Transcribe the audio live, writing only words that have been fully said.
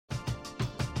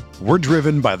We're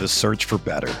driven by the search for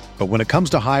better. But when it comes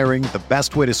to hiring, the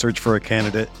best way to search for a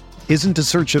candidate isn't to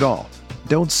search at all.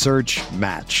 Don't search,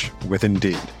 match with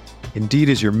Indeed. Indeed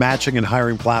is your matching and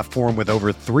hiring platform with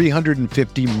over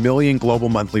 350 million global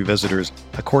monthly visitors,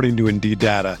 according to Indeed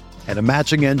data, and a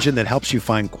matching engine that helps you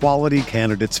find quality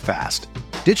candidates fast.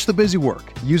 Ditch the busy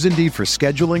work. Use Indeed for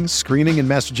scheduling, screening, and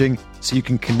messaging so you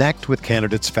can connect with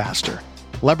candidates faster.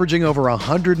 Leveraging over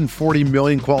 140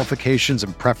 million qualifications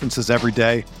and preferences every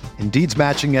day, Indeed's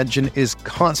matching engine is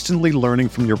constantly learning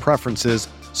from your preferences,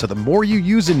 so the more you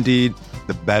use Indeed,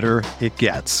 the better it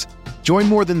gets. Join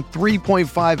more than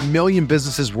 3.5 million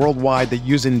businesses worldwide that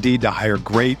use Indeed to hire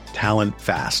great talent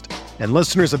fast. And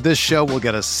listeners of this show will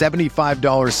get a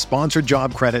 $75 sponsored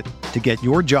job credit to get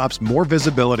your jobs more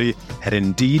visibility at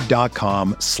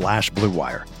Indeed.com/Blue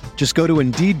Wire. Just go to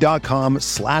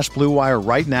Indeed.com/Blue Wire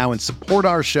right now and support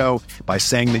our show by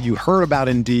saying that you heard about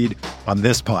Indeed on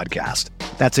this podcast.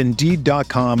 That's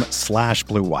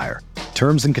Indeed.com/Blue Wire.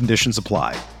 Terms and conditions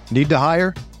apply. Need to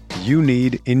hire? You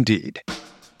need Indeed.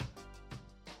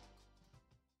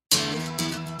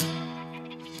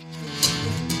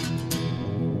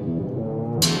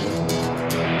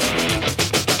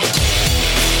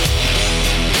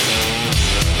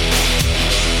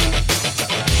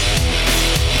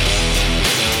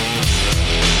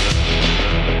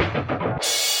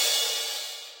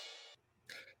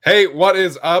 Hey, what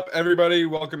is up, everybody?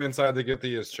 Welcome inside the Get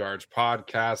the Is Charged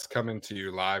podcast, coming to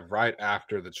you live right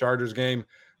after the Chargers game.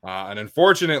 An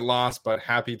unfortunate loss, but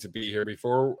happy to be here.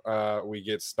 Before we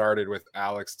get started with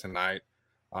Alex tonight,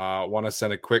 want to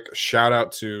send a quick shout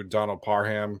out to Donald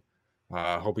Parham.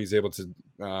 Hope he's able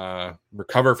to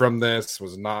recover from this.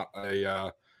 Was not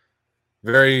a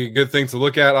very good thing to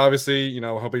look at, obviously. You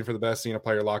know, hoping for the best, seeing a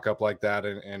player lock up like that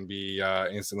and be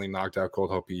instantly knocked out cold.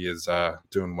 Hope he is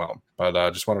doing well.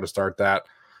 But just wanted to start that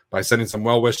by sending some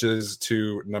well wishes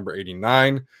to number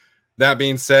 89. That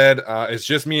being said, it's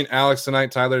just me and Alex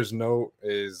tonight. Tyler's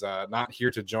is not here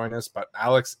to join us, but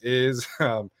Alex is.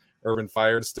 Urban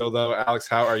fired still, though. Alex,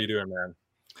 how are you doing, man?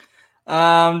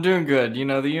 I'm doing good. You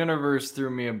know, the universe threw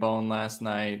me a bone last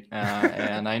night,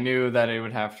 and I knew that it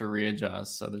would have to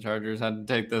readjust, so the Chargers had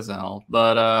to take this L.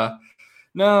 But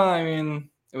no, I mean,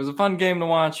 it was a fun game to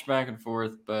watch back and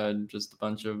forth, but just a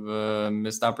bunch of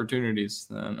missed opportunities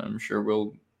that I'm sure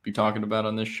we'll be talking about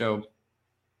on this show.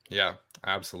 Yeah,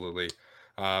 absolutely.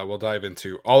 We'll dive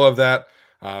into all of that.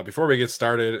 Before we get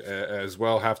started, as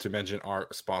well, have to mention our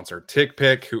sponsor,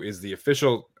 TickPick, who is the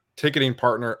official ticketing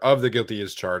partner of the Guilty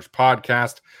as Charged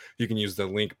podcast. You can use the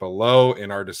link below in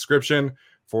our description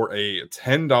for a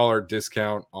 $10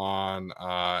 discount on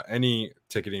any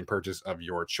ticketing purchase of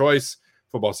your choice.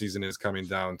 Football season is coming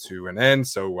down to an end,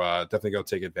 so definitely go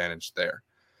take advantage there.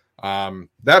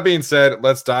 That being said,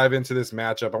 let's dive into this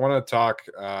matchup. I want to talk,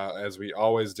 as we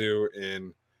always do,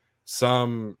 in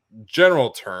some general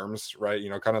terms, right? You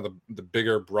know, kind of the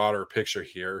bigger, broader picture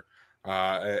here.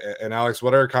 And Alex,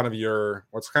 what's kind of your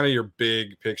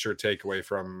big picture takeaway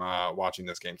from watching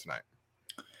this game tonight?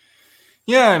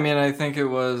 Yeah, I mean, I think it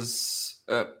was,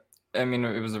 it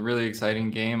was a really exciting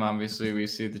game. Obviously, we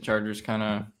see the Chargers kind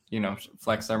of,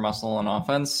 flex their muscle on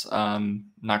offense,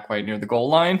 not quite near the goal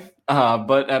line,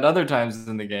 but at other times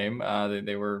in the game,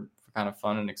 they were kind of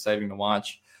fun and exciting to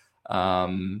watch.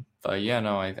 But yeah,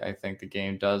 no, I think the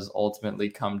game does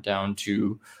ultimately come down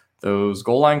to those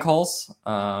goal line calls,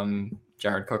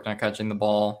 Jared Cook not catching the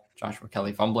ball, Joshua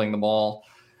Kelly fumbling the ball,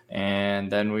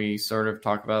 and then we sort of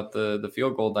talk about the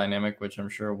field goal dynamic, which I'm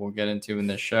sure we'll get into in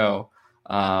this show.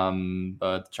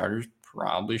 But the Chargers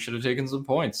probably should have taken some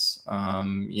points. I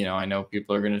know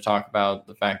people are going to talk about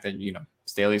the fact that,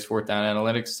 Staley's fourth down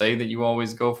analytics say that you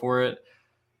always go for it,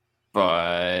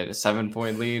 but a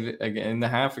 7-point lead in the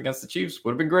half against the Chiefs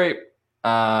would have been great.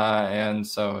 And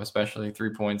so especially 3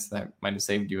 points that might have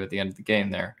saved you at the end of the game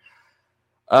there.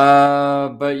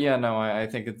 But yeah, no, I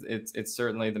think it's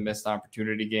certainly the missed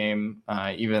opportunity game,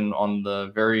 even on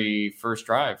the very first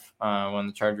drive, when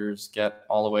the Chargers get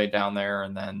all the way down there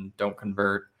and then don't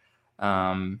convert.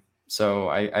 So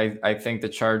I think the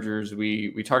Chargers,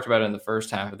 we talked about it in the first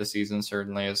half of the season,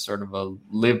 certainly as sort of a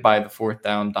live by the fourth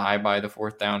down, die by the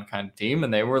fourth down kind of team.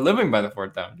 And they were living by the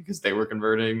fourth down because they were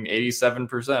converting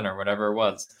 87% or whatever it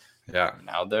was. Yeah.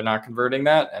 Now they're not converting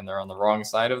that, and they're on the wrong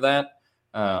side of that,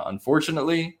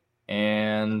 unfortunately.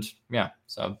 And yeah,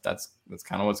 so that's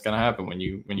kind of what's going to happen when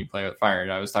you play with fire.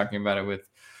 And I was talking about it with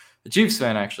the Chiefs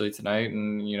fan actually tonight,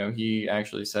 and he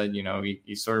actually said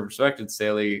he sort of respected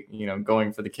Staley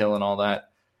going for the kill and all that,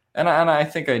 and I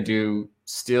think I do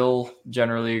still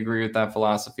generally agree with that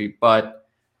philosophy, but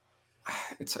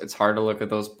it's hard to look at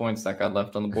those points that got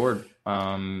left on the board.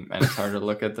 And it's hard to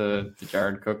look at the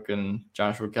Jared Cook and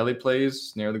Joshua Kelly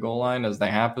plays near the goal line as they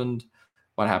happened,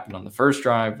 what happened on the first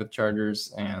drive with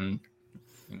Chargers, and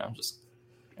just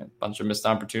a bunch of missed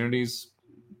opportunities,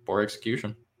 poor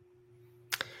execution.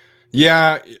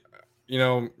 Yeah,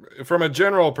 from a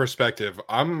general perspective,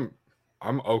 I'm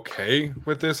okay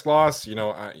with this loss.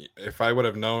 If I would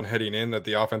have known heading in that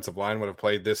the offensive line would have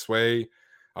played this way,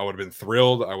 I would have been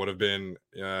thrilled. I would have been,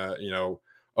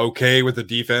 okay with the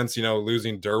defense,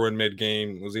 losing Derwin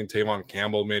mid-game, losing Tavon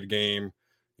Campbell mid-game.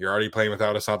 You're already playing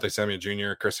without Asante Samuel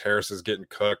Jr. Chris Harris is getting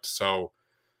cooked. So,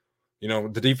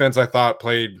 the defense I thought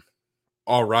played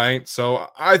all right. So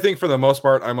I think for the most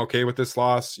part, I'm okay with this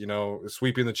loss.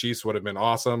 Sweeping the Chiefs would have been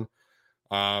awesome.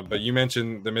 But you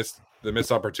mentioned the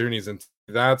missed opportunities, and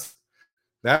that's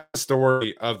the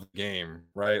story of the game,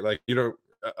 right? Like,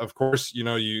 of course,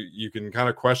 you can kind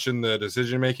of question the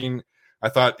decision making. I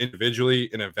thought individually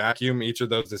in a vacuum, each of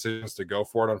those decisions to go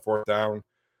for it on fourth down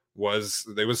was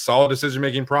solid decision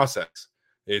making process.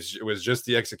 It was just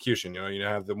the execution. You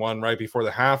have the one right before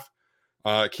the half.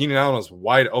 Keenan Allen was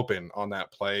wide open on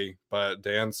that play, but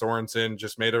Dan Sorensen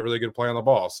just made a really good play on the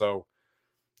ball. So,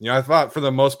 I thought for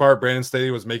the most part, Brandon Staley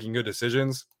was making good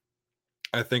decisions.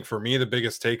 I think for me, the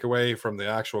biggest takeaway from the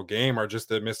actual game are just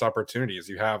the missed opportunities.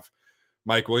 You have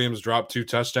Mike Williams dropped 2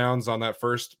 touchdowns on that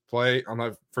first play, on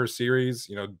that first series.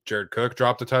 Jared Cook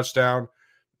dropped a touchdown.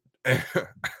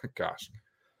 Gosh.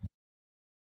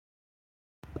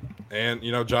 And,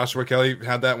 Joshua Kelly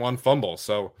had that one fumble.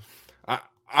 So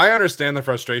I understand the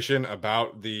frustration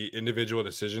about the individual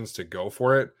decisions to go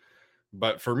for it.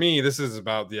 But for me, this is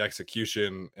about the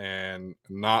execution and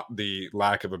not the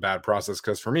lack of a bad process.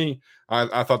 Because for me,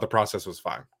 I thought the process was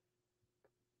fine.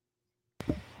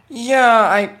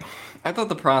 Yeah, I thought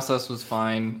the process was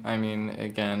fine. I mean,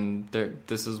 again,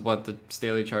 this is what the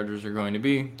Staley Chargers are going to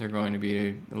be. They're going to be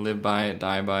a live by it,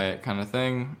 die by it kind of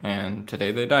thing. And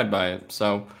today they died by it.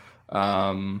 So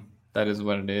that is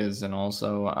what it is. And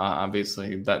also,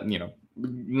 obviously, that,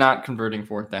 not converting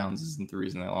fourth downs isn't the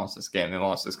reason they lost this game. They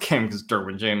lost this game because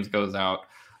Derwin James goes out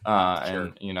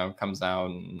and comes out,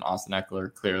 and Austin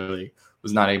Eckler clearly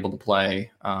was not able to play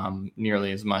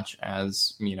nearly as much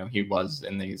as he was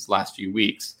in these last few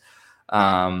weeks.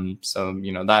 So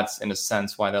that's in a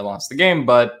sense why they lost the game.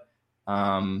 But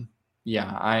I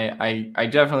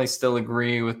definitely still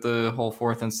agree with the whole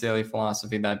fourth and Staley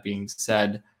philosophy. That being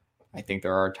said, I think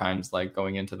there are times like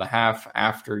going into the half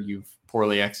after you've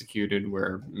poorly executed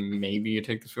where maybe you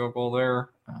take the field goal there.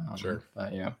 Sure.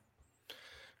 But yeah.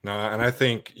 No, and I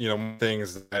think,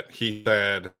 things that he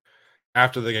said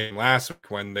after the game last week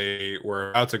when they were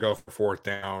about to go for fourth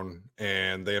down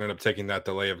and they ended up taking that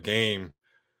delay of game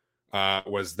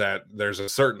was that there's a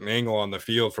certain angle on the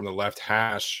field from the left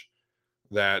hash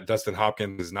that Dustin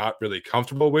Hopkins is not really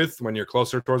comfortable with when you're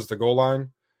closer towards the goal line.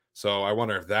 So I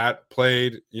wonder if that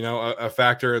played, a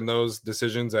factor in those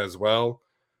decisions as well.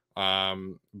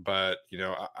 But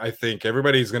I think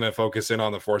everybody's going to focus in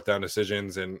on the fourth down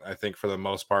decisions. And I think for the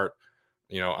most part,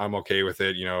 I'm okay with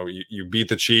it. You beat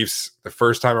the Chiefs the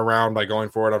first time around by going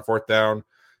for it on fourth down.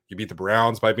 You beat the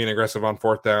Browns by being aggressive on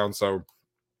fourth down. So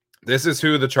this is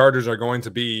who the Chargers are going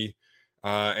to be.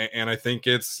 And I think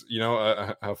it's,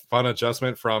 a fun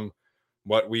adjustment from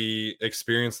what we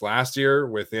experienced last year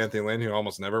with Anthony Lynn, who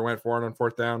almost never went for it on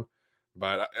fourth down.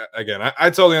 But again, I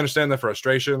totally understand the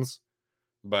frustrations,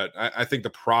 but I think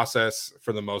the process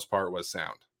for the most part was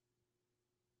sound.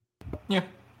 Yeah.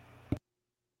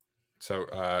 So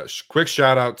quick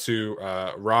shout out to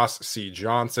Ross C.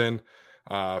 Johnson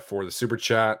for the super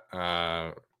chat.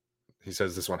 He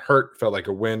says this one hurt, felt like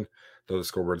a win, though the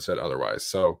scoreboard said otherwise.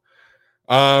 So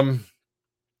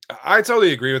I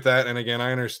totally agree with that. And again,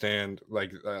 I understand,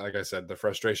 like I said, the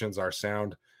frustrations are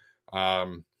sound.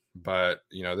 But,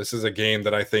 this is a game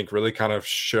that I think really kind of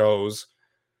shows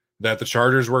that the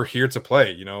Chargers were here to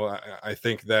play. I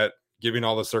think that given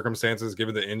all the circumstances,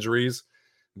 given the injuries,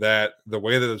 that the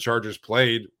way that the Chargers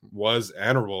played was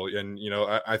admirable. And,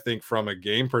 I think from a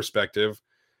game perspective,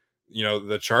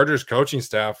 the Chargers coaching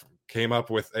staff came up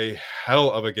with a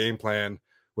hell of a game plan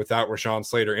without Rashawn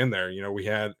Slater in there. We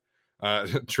had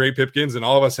Trey Pipkins, and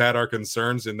all of us had our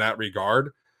concerns in that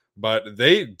regard, but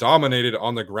they dominated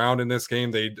on the ground in this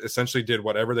game. They essentially did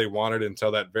whatever they wanted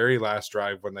until that very last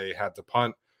drive when they had to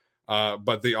punt.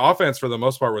 But the offense, for the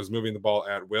most part, was moving the ball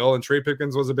at will, and Trey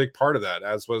Pipkins was a big part of that,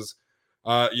 as was,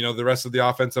 the rest of the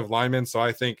offensive linemen. So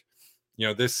I think,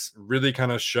 this really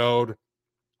kind of showed,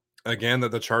 again,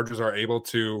 that the Chargers are able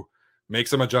to make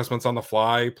some adjustments on the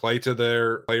fly, play to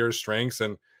their players' strengths.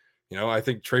 And, I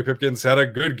think Trey Pipkins had a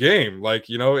good game. Like,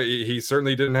 he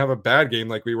certainly didn't have a bad game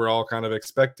like we were all kind of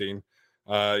expecting.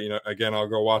 Again, I'll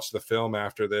go watch the film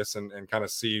after this and kind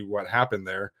of see what happened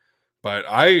there. But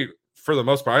for the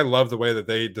most part, I love the way that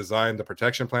they designed the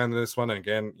protection plan in this one. And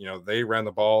again, they ran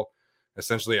the ball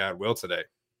essentially at will today.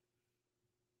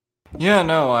 Yeah,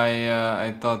 no,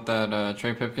 I thought that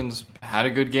Trey Pipkins had a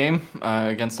good game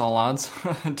against all odds.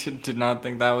 Did not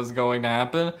think that was going to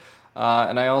happen.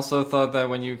 And I also thought that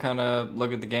when you kind of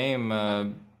look at the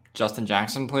game, Justin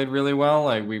Jackson played really well.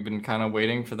 Like, we've been kind of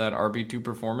waiting for that RB2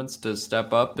 performance to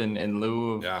step up in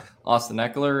lieu of Austin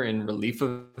Ekeler, in relief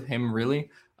of him, really.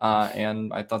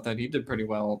 And I thought that he did pretty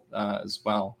well as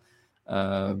well.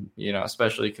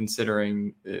 Especially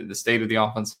considering the state of the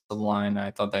offensive line.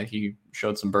 I thought that he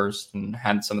showed some burst and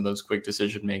had some of those quick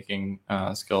decision-making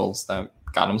skills that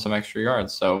got him some extra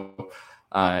yards. So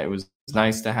it was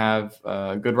nice to have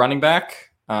a good running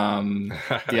back.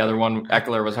 The other one,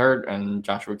 Ekeler, was hurt, and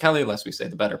Joshua Kelly, less we say,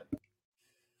 the better.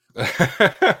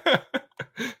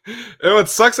 What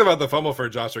sucks about the fumble for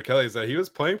Joshua Kelly is that he was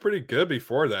playing pretty good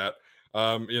before that.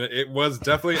 It was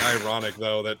definitely ironic,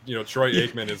 though, that Troy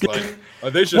Aikman is like,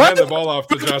 they should hand the ball off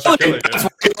to Joshua Kelly.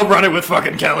 I'll run it with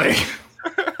fucking Kelly.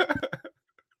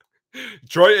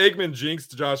 Troy Aikman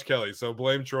jinxed Josh Kelly, so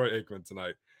blame Troy Aikman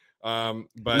tonight.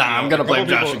 But I'm gonna blame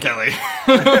Joshua Kelly.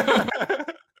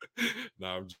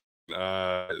 No,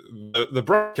 the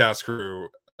broadcast crew,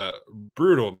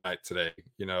 brutal night today.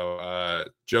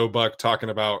 Joe Buck talking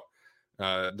about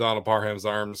Donald Parham's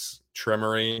arms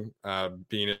tremoring,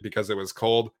 being because it was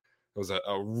cold. It was a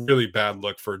really bad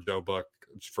look for Joe Buck,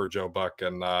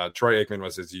 and Troy Aikman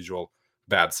was his usual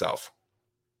bad self.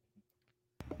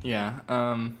 Yeah.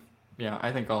 Yeah,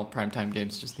 I think all primetime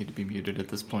games just need to be muted at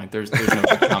this point. There's no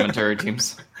good commentary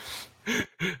teams.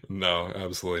 No,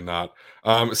 absolutely not.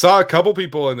 Saw a couple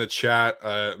people in the chat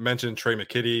mention Trey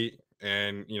McKitty,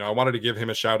 and I wanted to give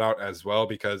him a shout out as well,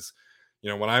 because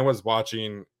when I was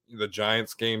watching the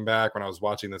Giants game back, when I was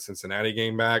watching the Cincinnati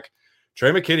game back,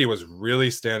 Trey McKitty was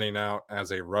really standing out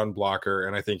as a run blocker,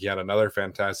 and I think he had another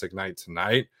fantastic night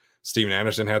tonight. Steven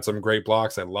Anderson had some great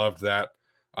blocks. I loved that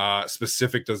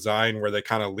specific design where they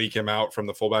kind of leak him out from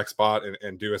the fullback spot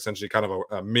and do essentially kind of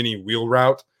a mini wheel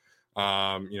route.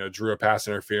 Drew a pass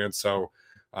interference. So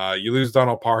you lose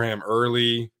Donald Parham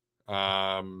early,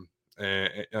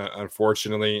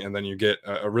 unfortunately, and then you get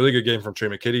a really good game from Trey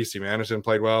McKitty. Steven Anderson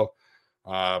played well,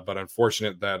 but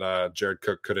unfortunate that Jared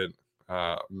Cook couldn't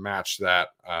match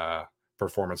that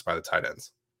performance by the tight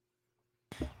ends.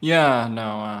 Yeah,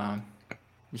 no,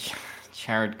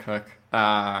 Jared Cook.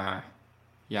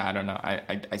 Yeah, I don't know.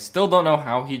 I still don't know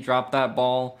how he dropped that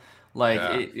ball.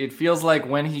 It feels like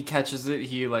when he catches it,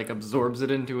 he absorbs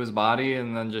it into his body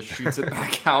and then just shoots it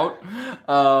back out.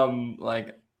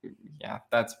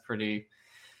 That's pretty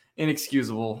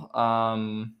inexcusable.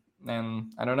 And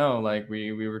I don't know,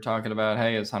 we were talking about,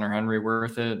 hey, is Hunter Henry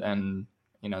worth it? And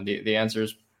the answer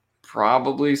is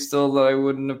probably still that I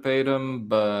wouldn't have paid him,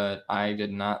 but I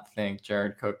did not think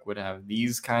Jared Cook would have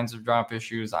these kinds of drop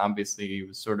issues. Obviously, he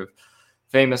was sort of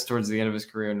famous towards the end of his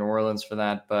career in New Orleans for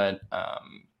that, but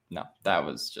no, that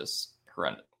was just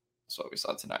horrendous. That's what we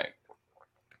saw tonight.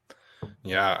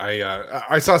 Yeah,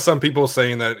 I saw some people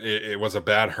saying that it was a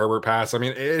bad Herbert pass. I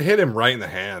mean, it hit him right in the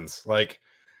hands. We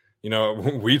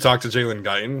talked to Jalen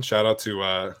Guyton. Shout out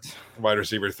to wide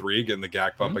receiver 3 getting the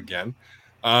GAC bump again.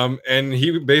 And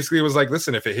he basically was like,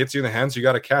 listen, if it hits you in the hands, you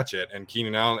got to catch it. And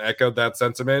Keenan Allen echoed that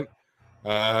sentiment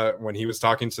when he was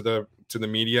talking to the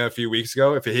media a few weeks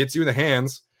ago. If it hits you in the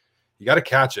hands, you got to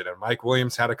catch it. And Mike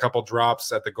Williams had a couple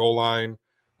drops at the goal line.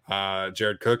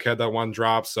 Jared Cook had that one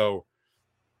drop. So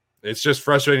it's just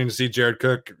frustrating to see Jared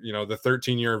Cook, the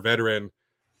 13-year veteran,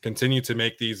 continue to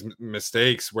make these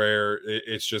mistakes where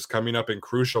it's just coming up in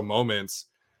crucial moments.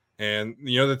 And,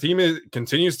 the team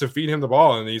continues to feed him the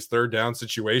ball in these third down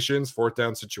situations, fourth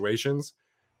down situations.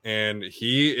 And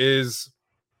he is,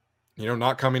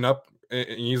 not coming up.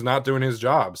 He's not doing his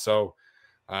job. So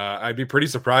I'd be pretty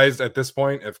surprised at this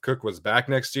point if Cook was back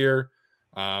next year.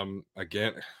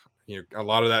 Again, a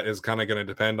lot of that is kind of going to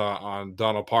depend on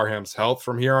Donald Parham's health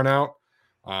from here on out.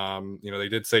 They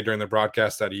did say during the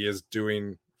broadcast that he is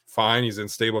doing fine. He's in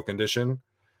stable condition.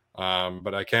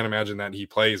 But I can't imagine that he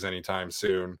plays anytime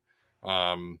soon.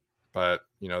 But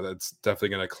that's definitely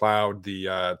going to cloud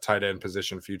the tight end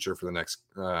position future for the next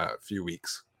few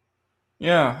weeks.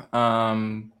 Yeah.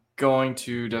 Going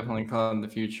to definitely cloud in the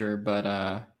future, but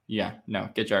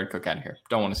get Jared Cook out of here.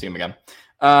 Don't want to see him again.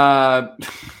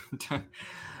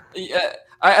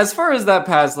 As far as that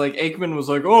pass, Aikman was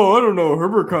like, oh, I don't know,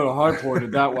 Herbert kind of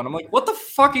high-pointed that one. I'm like, what the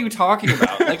fuck are you talking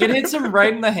about? Like, it hits him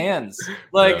right in the hands.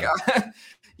 Like,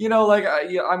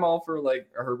 I'm all for like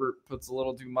Herbert puts a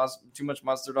little too much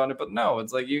mustard on it, but no,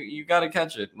 it's like you got to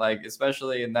catch it. Like,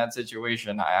 especially in that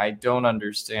situation, I don't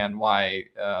understand why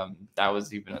that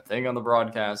was even a thing on the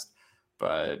broadcast.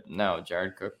 But no,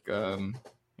 Jared Cook.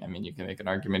 You can make an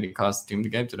argument he cost the team the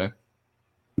game today.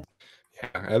 Yeah,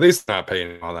 at least not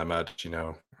paying all that much.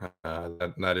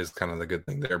 That is kind of the good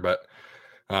thing there. But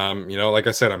like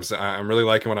I said, I'm really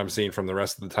liking what I'm seeing from the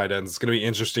rest of the tight ends. It's going to be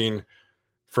interesting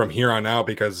from here on out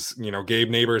because Gabe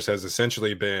Nabers has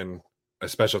essentially been a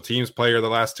special teams player the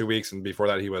last 2 weeks, and before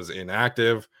that he was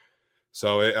inactive.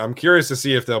 So I'm curious to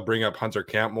see if they'll bring up Hunter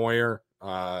Kampmoyer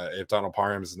if Donald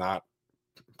Parham is not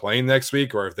playing next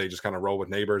week, or if they just kind of roll with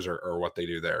Nabers, or what they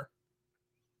do there.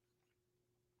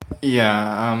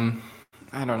 Yeah,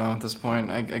 I don't know at this point.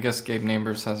 I guess Gabe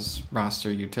Nabers has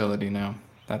roster utility now.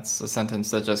 That's a sentence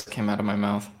that just came out of my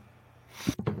mouth.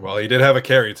 Well, he did have a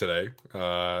carry today.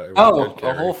 A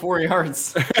whole 4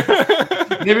 yards.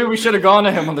 Maybe we should have gone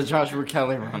to him on the Joshua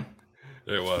Kelly run.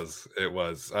 It was.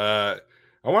 I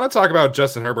want to talk about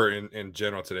Justin Herbert in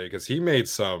general today, because he made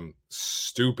some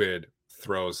stupid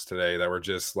throws today that were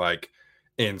just like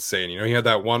insane. He had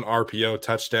that one RPO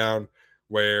touchdown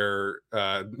where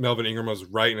Melvin Ingram was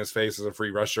right in his face as a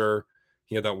free rusher.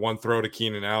 He had that one throw to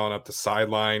Keenan Allen up the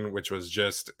sideline, which was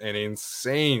just an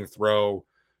insane throw,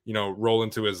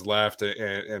 rolling to his left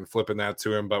and flipping that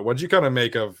to him. But what did you kind of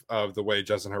make of the way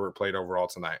Justin Herbert played overall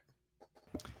tonight?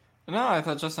 No, I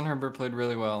thought Justin Herbert played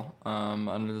really well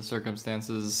under the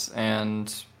circumstances.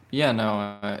 And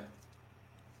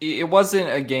it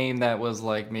wasn't a game that was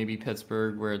like maybe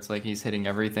Pittsburgh where it's like he's hitting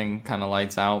everything kind of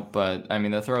lights out. But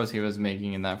the throws he was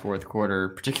making in that fourth quarter,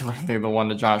 particularly the one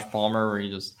to Josh Palmer where he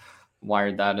just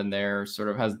wired that in there, sort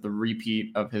of has the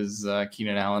repeat of his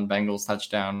Keenan Allen Bengals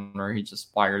touchdown where he just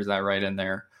wires that right in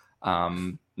there.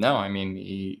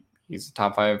 He's a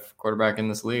top 5 quarterback in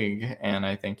this league, and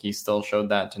I think he still showed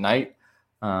that tonight.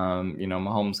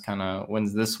 Mahomes kind of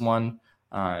wins this one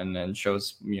and then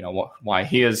shows, why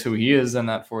he is who he is in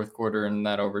that fourth quarter and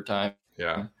that overtime.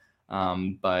 Yeah.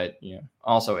 But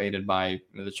also aided by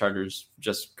the Chargers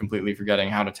just completely forgetting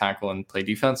how to tackle and play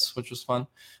defense, which was fun.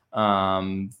 But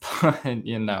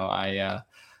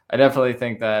I definitely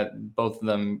think that both of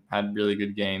them had really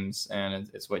good games, and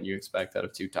it's what you expect out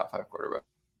of 2 top 5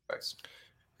 quarterbacks.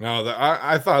 No,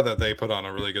 I thought that they put on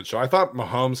a really good show. I thought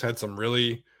Mahomes had some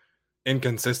really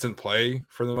inconsistent play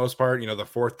for the most part. The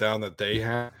fourth down that they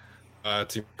had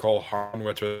to Cole Harmon,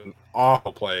 which was an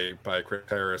awful play by Chris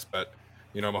Harris, but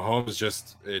Mahomes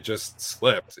just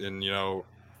slipped, and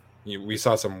we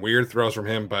saw some weird throws from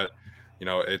him, but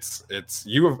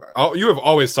you have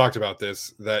always talked about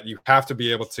this, that you have to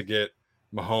be able to get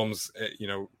Mahomes,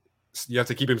 you have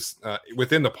to keep him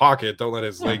within the pocket. Don't let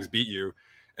his legs beat you.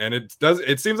 And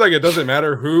it seems like it doesn't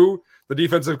matter who the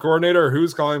defensive coordinator or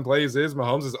who's calling plays is.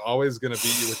 Mahomes is always going to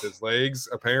beat you with his legs,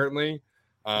 apparently.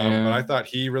 But I thought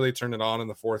he really turned it on in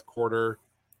the fourth quarter.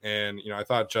 And, I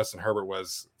thought Justin Herbert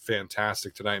was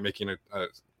fantastic tonight, making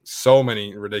so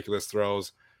many ridiculous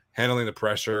throws, handling the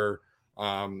pressure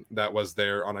that was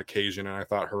there on occasion. And I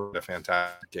thought Herbert had a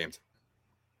fantastic game.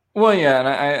 Well, yeah, and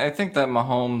I think that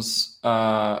Mahomes,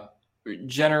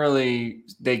 generally,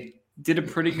 they did a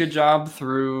pretty good job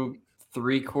through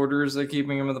 3 quarters of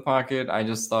keeping him in the pocket. I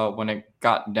just thought when it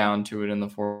got down to it in the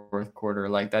fourth quarter,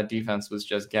 like that defense was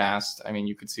just gassed.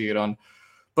 You could see it on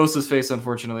Bosa's face,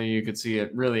 unfortunately. You could see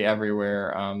it really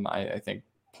everywhere. I think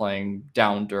playing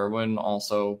down Derwin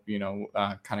also,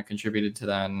 kind of contributed to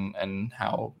that and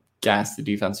how gassed the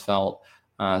defense felt,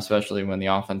 especially when the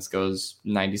offense goes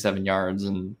 97 yards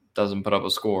and doesn't put up a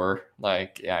score.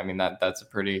 That's a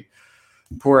pretty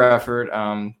poor effort,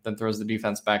 then throws the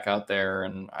defense back out there.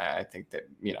 And I think that,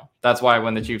 that's why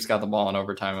when the Chiefs got the ball in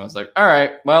overtime, I was like, all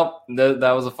right, well,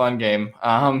 that was a fun game.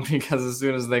 Because as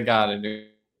soon as they got it,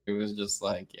 it was just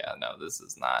like, yeah, no, this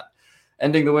is not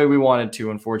ending the way we wanted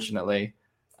to, unfortunately.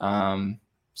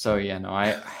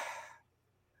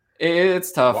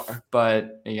 It's tough,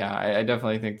 but yeah, I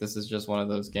definitely think this is just one of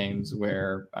those games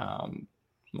where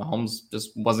Mahomes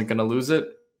just wasn't going to lose it.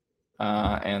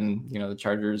 And, the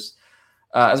Chargers,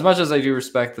 as much as I do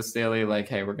respect the Staley, like,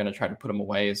 hey, we're going to try to put him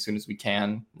away as soon as we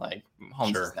can. Like,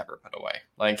 Mahomes is never put away.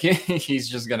 Like, he's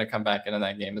just going to come back into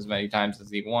that game as many times as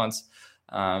he wants.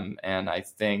 And I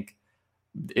think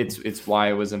it's why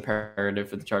it was imperative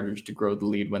for the Chargers to grow the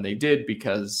lead when they did,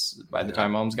 because by the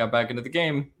time Mahomes got back into the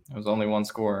game, it was only 1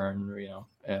 score,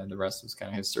 and the rest was kind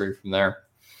of history from there.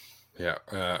 Yeah.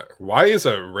 Why is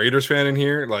a Raiders fan in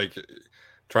here? Like,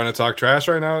 trying to talk trash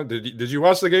right now. Did you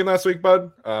watch the game last week,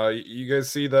 bud? You guys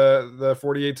see the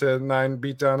 48-9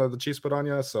 beatdown of the Chiefs put on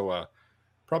you? So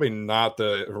probably not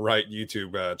the right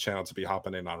YouTube channel to be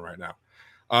hopping in on right now.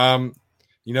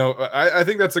 I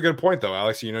think that's a good point though,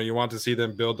 Alex. You want to see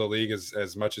them build the league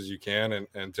as much as you can,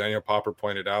 and Daniel Popper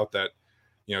pointed out that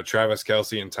Travis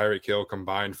Kelce and Tyreek Hill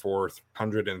combined for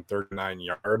 139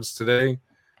 yards today,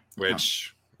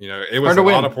 which it was a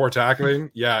lot of poor tackling.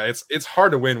 Yeah, it's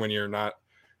hard to win when you're not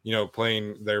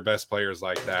playing their best players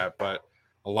like that, but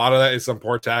a lot of that is some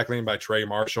poor tackling by Trey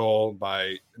Marshall,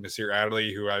 by Nasir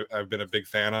Adderley, who I've been a big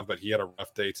fan of, but he had a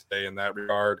rough day today in that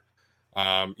regard.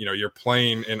 You're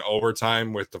playing in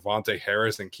overtime with Devontae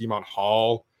Harris and Keemon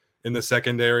Hall in the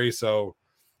secondary. So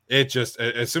it just,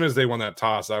 as soon as they won that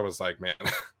toss, I was like, man,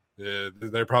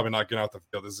 they're probably not getting out the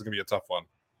field. This is going to be a tough one.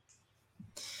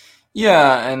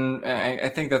 Yeah, and I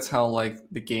think that's how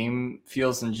the game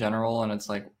feels in general, and it's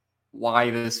why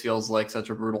this feels like such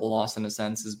a brutal loss in a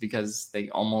sense is because they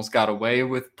almost got away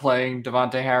with playing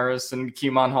Devontae Harris and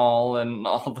Keemon Hall and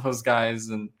all those guys,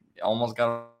 and almost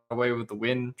got away with the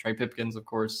win. Trey Pipkins, of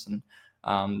course, and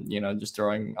just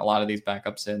throwing a lot of these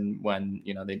backups in when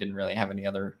they didn't really have any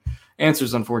other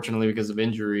answers, unfortunately, because of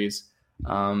injuries.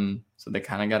 So they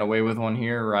kind of got away with one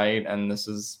here, right? And this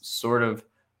is sort of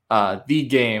the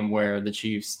game where the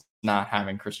Chiefs not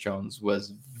having Chris Jones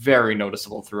was very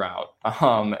noticeable throughout.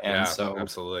 So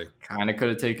absolutely kind of could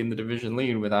have taken the division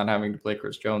lead without having to play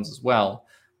Chris Jones as well,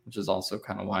 which is also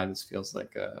kind of why this feels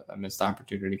like a missed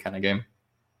opportunity kind of game.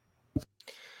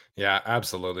 Yeah,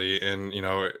 absolutely. And,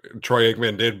 Troy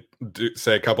Aikman did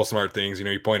say a couple smart things.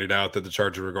 He pointed out that the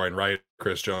Chargers were going right.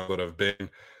 Chris Jones would have been,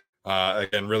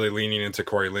 again, really leaning into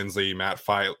Corey Linsley, Matt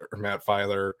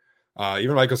Filer,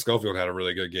 even Michael Schofield had a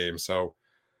really good game. So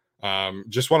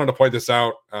just wanted to point this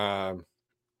out.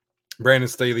 Brandon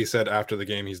Staley said after the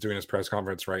game, he's doing his press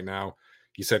conference right now.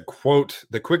 He said, quote,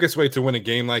 "The quickest way to win a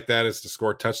game like that is to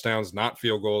score touchdowns, not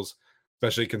field goals,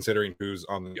 especially considering who's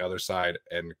on the other side,"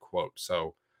 end quote.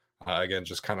 So again,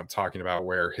 just kind of talking about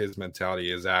where his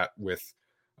mentality is at with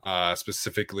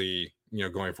specifically,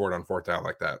 going forward on fourth down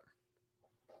like that.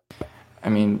 I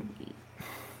mean,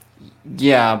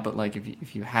 yeah, but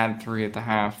if you had 3 at the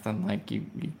half, then you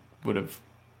would have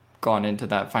gone into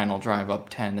that final drive up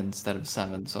 10 instead of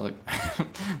 7. So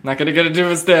I'm not gonna get into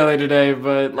a Staley today,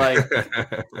 but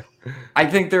I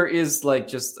think there is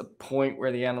just a point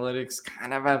where the analytics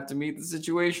kind of have to meet the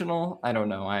situational. I don't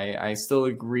know. I still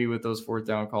agree with those fourth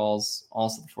down calls.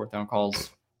 Also, the fourth down calls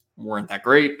weren't that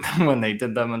great when they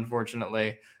did them,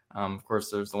 unfortunately. Of course,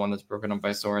 there's the one that's broken up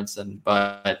by Sorensen,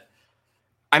 but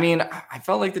I mean, I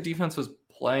felt like the defense was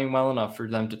playing well enough for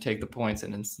them to take the points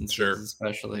in instances, sure,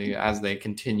 especially as they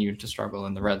continue to struggle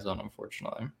in the red zone,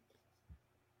 unfortunately.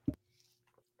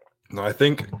 No, I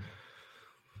think,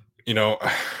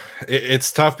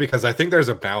 it's tough because I think there's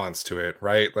a balance to it,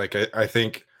 right? I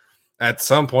think at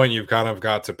some point you've kind of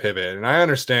got to pivot. And I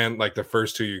understand the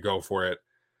first 2 you go for it,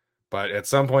 but at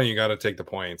some point you got to take the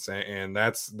points. And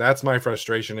that's my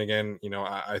frustration again.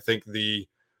 I think the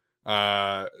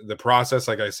process,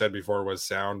 like I said before, was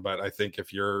sound, but I think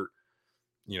if you're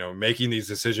making these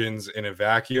decisions in a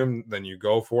vacuum, then you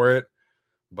go for it.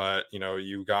 But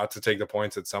you got to take the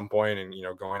points at some point, and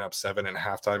going up 7 at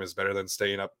halftime is better than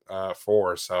staying up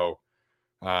 4. So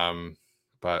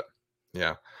but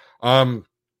yeah,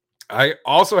 I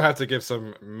also have to give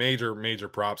some major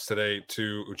props today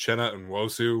to Uchenna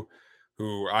Nwosu,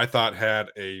 who I thought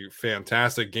had a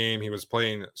fantastic game. He was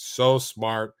playing so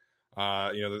smart.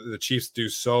 The Chiefs do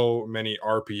so many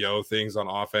RPO things on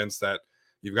offense that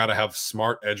you've got to have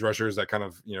smart edge rushers that kind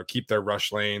of, keep their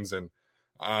rush lanes and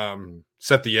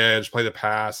set the edge, play the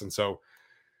pass. And so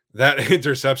that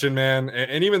interception, man,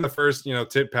 and even the first,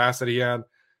 tip pass that he had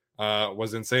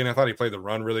was insane. I thought he played the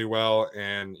run really well.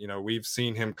 And, we've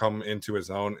seen him come into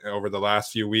his own over the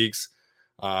last few weeks,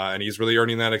 and he's really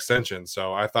earning that extension.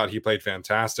 So I thought he played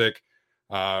fantastic.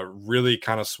 Really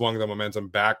kind of swung the momentum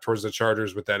back towards the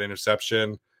Chargers with that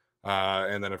interception.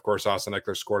 And then, of course, Austin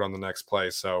Eckler scored on the next play.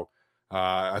 So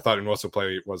I thought Nwosu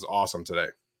play was awesome today.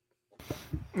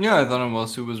 Yeah, I thought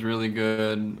Nwosu was really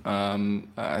good.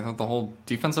 I thought the whole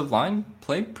defensive line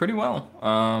played pretty well.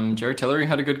 Jerry Tillery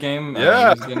had a good game.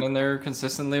 Yeah. He was getting in there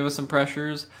consistently with some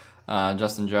pressures.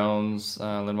 Justin Jones,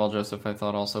 Linval Joseph, I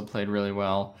thought also played really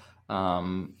well.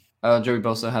 Joey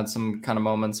Bosa had some kind of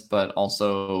moments, but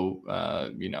also,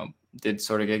 did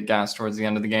sort of get gassed towards the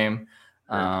end of the game.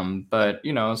 But,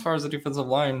 as far as the defensive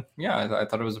line, yeah, I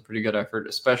thought it was a pretty good effort,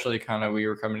 especially we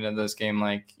were coming into this game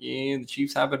the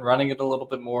Chiefs have been running it a little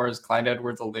bit more. Is Clyde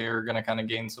Edwards-Helaire going to kind of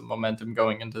gain some momentum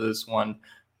going into this one?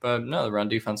 But no, the run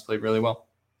defense played really well.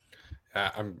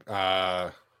 I'm.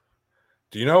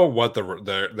 Do you know what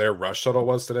their rush total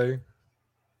was today?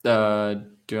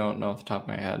 Don't know off the top of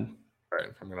my head. All right,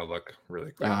 I'm gonna look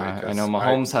really quickly. I know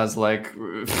Mahomes has like.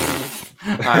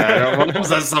 I know Mahomes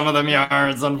has some of them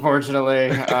yards,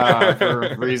 unfortunately,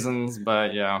 for reasons,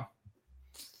 but yeah.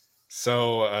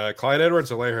 So Clyde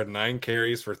Edwards-Helaire had 9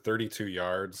 carries for 32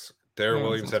 yards. Darrell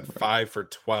Williams had 5 for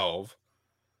 12.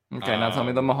 Okay, now tell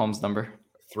me the Mahomes number.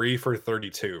 3 for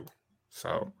 32.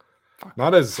 So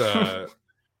not as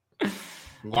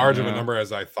large of a number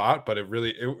as I thought, but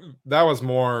that was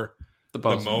more the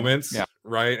moments,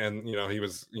 right? And he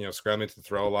was scrambling to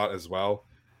throw a lot as well.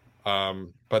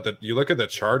 But you look at the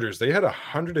Chargers, they had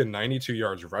 192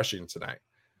 yards rushing tonight.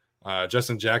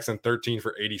 Justin Jackson 13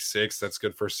 for 86. That's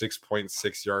good for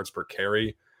 6.6 yards per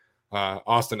carry.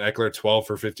 Austin Eckler 12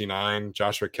 for 59.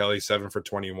 Joshua Kelly 7 for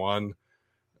 21.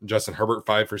 Justin Herbert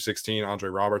 5 for 16. Andre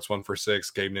Roberts 1 for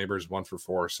 6. Gabe Neighbors 1 for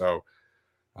 4. So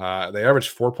they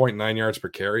averaged 4.9 yards per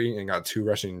carry and got 2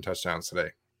 rushing touchdowns today.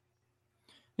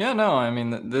 Yeah, no, I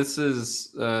mean, this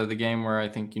is the game where I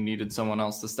think you needed someone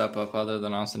else to step up other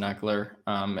than Austin Eckler.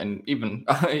 And even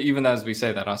as we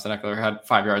say that, Austin Eckler had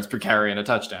 5 yards per carry and a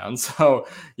touchdown. So,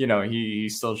 he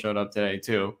still showed up today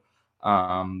too.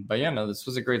 But yeah, no, this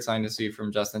was a great sign to see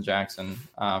from Justin Jackson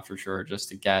for sure, just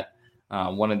to get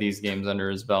one of these games under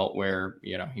his belt where,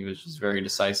 he was just very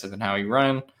decisive in how he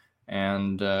ran.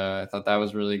 And I thought that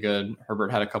was really good.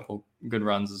 Herbert had a couple good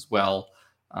runs as well.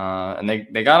 And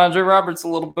they got Andre Roberts a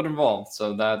little bit involved.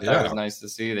 So that was nice to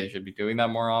see. They should be doing that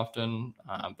more often.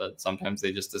 But sometimes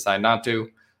they just decide not to.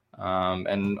 Shout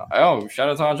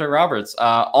out to Andre Roberts.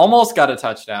 Almost got a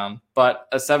touchdown, but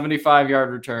a 75-yard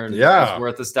return is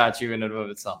worth a statue in and of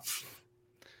itself.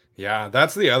 Yeah,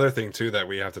 that's the other thing, too, that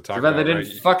we have to talk about. They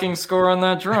didn't fucking score on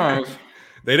that drive.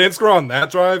 They didn't score on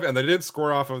that drive, and they didn't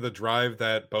score off of the drive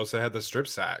that Bosa had the strip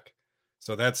sack.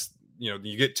 So that's,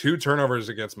 you get 2 turnovers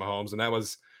against Mahomes, and that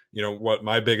was, what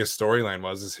my biggest storyline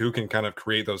was, is who can kind of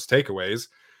create those takeaways.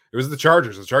 It was the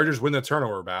Chargers. The Chargers win the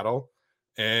turnover battle,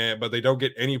 but they don't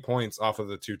get any points off of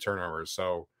the 2 turnovers.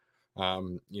 So,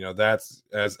 that's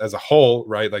as a whole,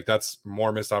 right? Like, that's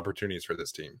more missed opportunities for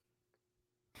this team.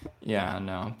 Yeah,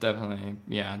 no, definitely.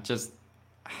 Yeah, just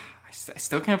I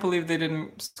still can't believe they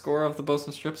didn't score off the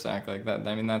Bosa strip sack like that.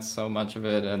 I mean, that's so much of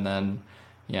it. And then,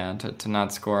 to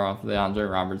not score off the Andre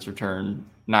Roberts return,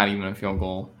 not even a field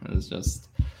goal, is just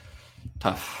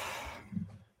tough.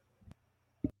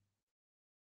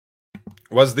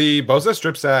 Was the Bosa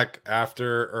strip sack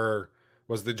after, or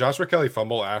was the Joshua Kelly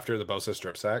fumble after the Bosa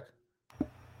strip sack?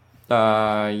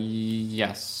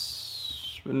 Yes.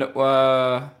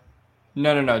 No.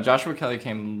 Joshua Kelly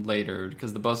came later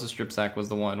because the Bosa strip sack was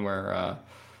the one where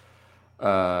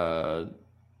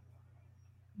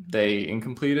they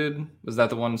incompleted. Was that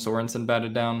the one Sorensen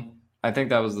batted down? I think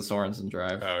that was the Sorensen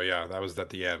drive. Oh, yeah. That was at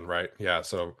the end, right? Yeah.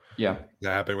 So that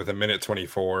happened with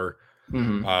 1:24.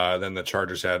 Then the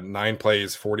Chargers had 9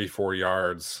 plays, 44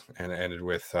 yards, and it ended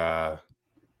with the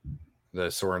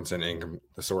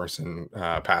Sorensen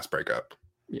pass breakup.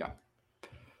 Yeah.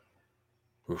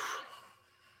 Oof.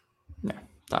 Yeah,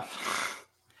 tough.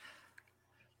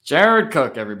 Jared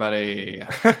Cook, everybody.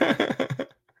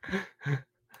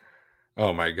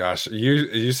 Oh my gosh.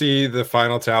 You see the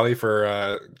final tally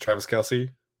for Travis Kelce?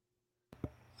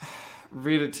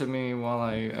 Read it to me while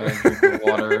I drink the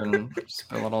water and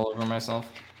spill it all over myself.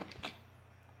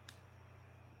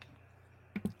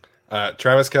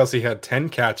 Travis Kelce had 10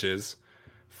 catches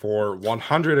for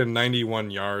 191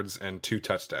 yards and 2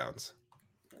 touchdowns.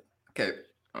 Okay.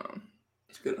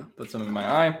 Just gonna put some in my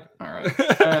eye. All right.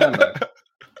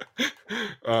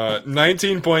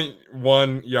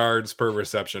 19.1 yards per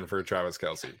reception for Travis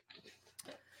Kelce.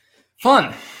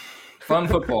 Fun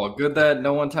football. Good that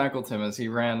no one tackled him as he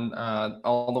ran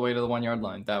all the way to the 1 yard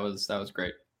line. That was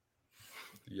great.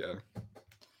 Yeah.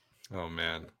 Oh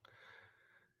man.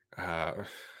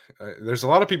 There's a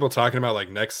lot of people talking about like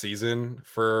next season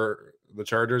for the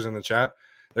Chargers in the chat.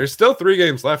 There's still 3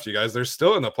 games left, you guys. They're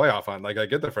still in the playoff hunt. Like, I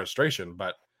get the frustration,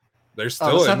 but they're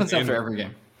still. This happens after every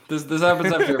game. This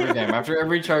happens after every game. After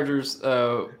every Chargers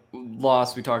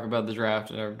loss, we talk about the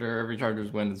draft, and after every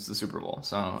Chargers win, it's the Super Bowl.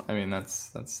 So, I mean,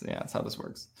 that's how this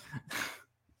works.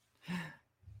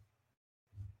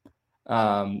 But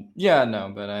I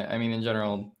mean, in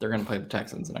general, they're going to play the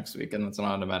Texans next week, and that's an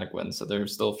automatic win. So they're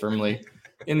still firmly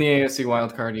in the AFC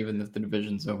wildcard, even if the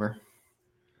division's over.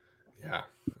 Yeah.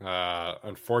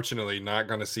 Unfortunately, not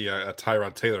going to see a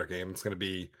Tyrod Taylor game. It's going to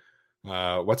be,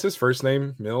 what's his first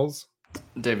name? Mills?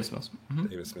 Davis Mills. Mm-hmm.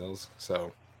 Davis Mills.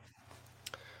 So,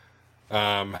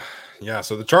 so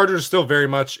the Chargers are still very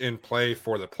much in play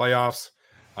for the playoffs.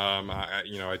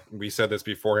 We said this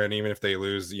beforehand. Even if they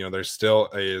lose, there still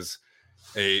is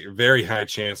a very high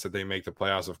chance that they make the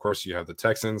playoffs. Of course, you have the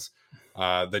Texans.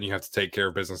 Then you have to take care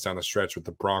of business down the stretch with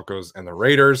the Broncos and the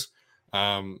Raiders.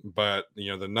 But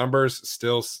the numbers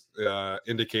still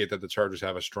indicate that the Chargers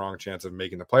have a strong chance of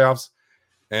making the playoffs.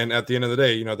 And at the end of the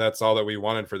day, that's all that we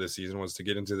wanted for this season, was to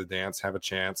get into the dance, have a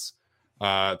chance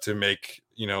to make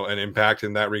an impact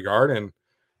in that regard. And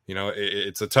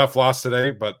it's a tough loss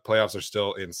today, but playoffs are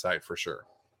still in sight for sure.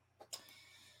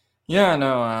 Yeah,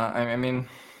 no, I mean,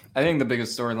 I think the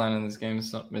biggest storyline in this game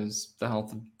is the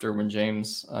health of Derwin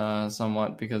James,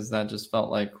 somewhat, because that just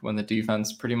felt like when the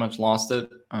defense pretty much lost it.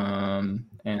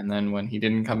 And then when he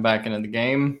didn't come back into the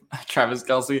game, Travis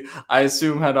Kelce, I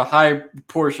assume, had a high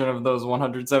portion of those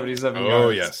 177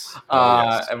 yards. Yes.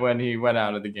 When he went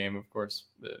out of the game, of course,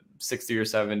 60 or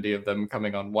 70 of them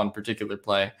coming on one particular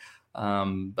play.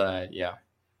 But yeah.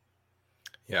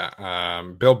 Yeah.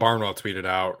 Bill Barnwell tweeted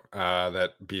out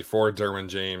that before Derwin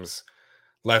James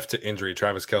left to injury,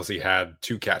 Travis Kelce had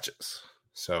 2 catches.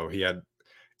 So he had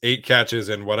 8 catches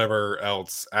and whatever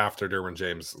else after Derwin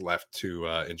James left to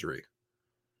injury.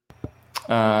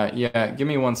 Yeah, give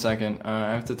me 1 second.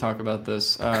 I have to talk about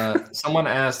this. Someone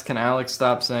asked, can Alex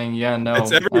stop saying yeah, no?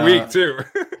 It's every week too.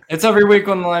 It's every week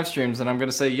on the live streams, and I'm going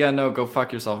to say yeah, no, go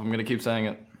fuck yourself. I'm going to keep saying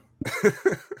it.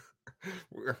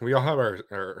 We all have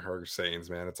our sayings,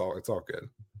 man. It's all good.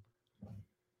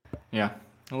 Yeah,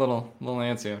 a little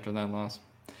antsy after that loss.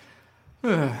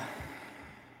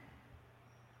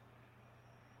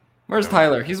 Where's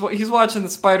Tyler? He's watching the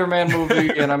Spider-Man movie,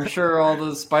 and I'm sure all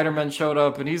the Spider-Men showed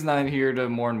up, and he's not here to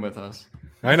mourn with us.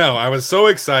 I know. I was so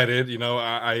excited.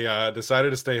 I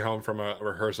decided to stay home from a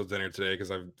rehearsal dinner today because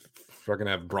I fucking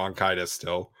have bronchitis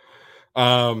still.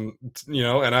 And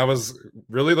I was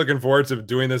really looking forward to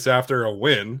doing this after a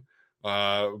win.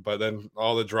 But then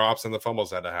all the drops and the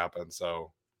fumbles had to happen.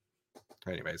 So,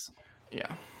 anyways.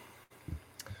 Yeah.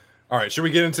 All right. Should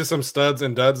we get into some studs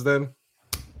and duds then?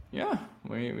 Yeah,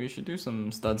 we should do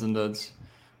some studs and duds.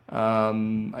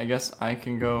 I guess I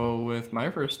can go with my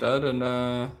first stud, and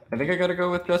I think I got to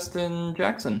go with Justin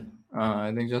Jackson.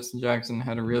 I think Justin Jackson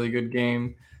had a really good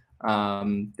game.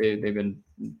 They've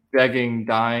been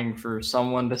dying for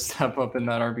someone to step up in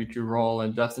that RB2 role,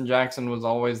 and Justin Jackson was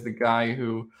always the guy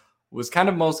who was kind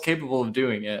of most capable of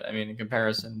doing it. I mean, in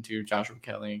comparison to Joshua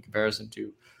Kelly, in comparison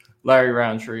to Larry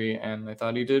Roundtree, and I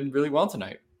thought he did really well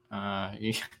tonight.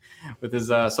 With his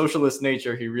socialist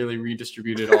nature, he really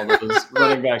redistributed all of his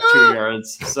running back 2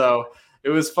 yards. So it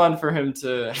was fun for him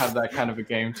to have that kind of a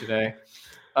game today.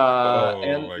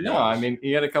 I mean,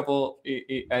 he had a couple.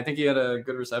 I think he had a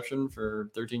good reception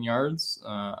for 13 yards,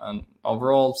 on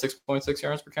overall 6.6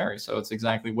 yards per carry. So it's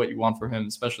exactly what you want from him,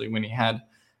 especially when he had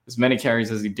as many carries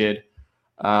as he did.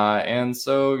 And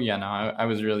so, I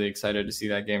was really excited to see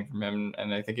that game from him,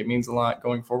 and I think it means a lot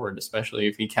going forward, especially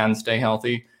if he can stay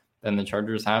healthy. Then the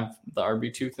Chargers have the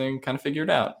RB2 thing kind of figured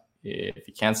out. If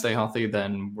he can't stay healthy,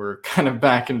 then we're kind of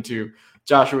back into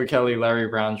Joshua Kelly, Larry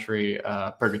Roundtree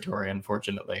purgatory,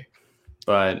 unfortunately.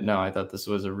 But no, I thought this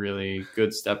was a really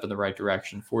good step in the right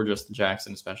direction for Justin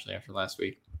Jackson, especially after last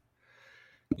week.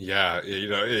 Yeah,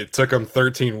 it took him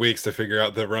 13 weeks to figure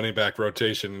out the running back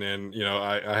rotation. And,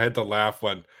 I had to laugh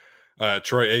when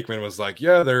Troy Aikman was like,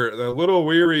 yeah, they're a little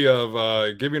weary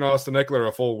of giving Austin Eckler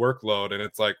a full workload. And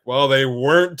it's like, well, they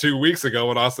weren't 2 weeks ago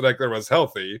when Austin Eckler was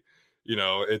healthy.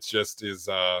 It's just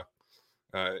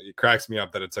it cracks me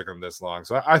up that it took him this long.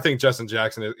 So I think Justin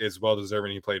Jackson is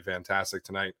well-deserving. He played fantastic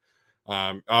tonight.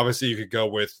 Obviously, you could go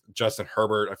with Justin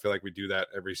Herbert. I feel like we do that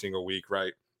every single week,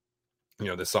 right?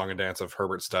 The song and dance of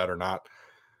Herbert stud or not.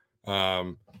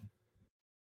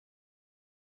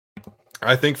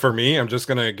 I think for me, I'm just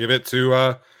going to give it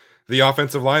to the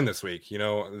offensive line this week.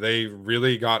 They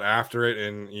really got after it,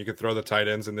 and you could throw the tight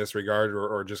ends in this regard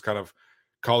or just kind of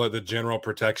call it the general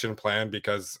protection plan,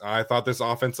 because I thought this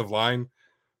offensive line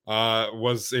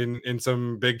was in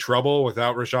some big trouble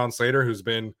without Rashawn Slater, who's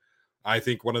been, I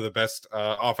think, one of the best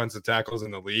offensive tackles in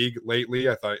the league lately.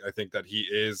 I think that he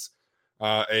is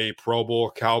a Pro Bowl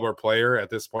caliber player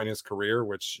at this point in his career,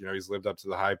 which, he's lived up to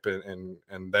the hype and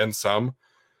then some.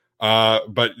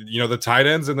 But the tight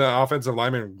ends and the offensive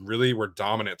linemen really were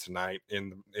dominant tonight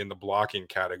in the blocking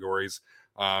categories.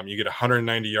 You get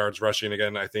 190 yards rushing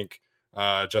again. I think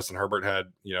Justin Herbert had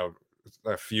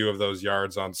a few of those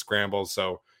yards on scrambles,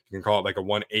 so you can call it like a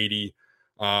 180.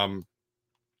 And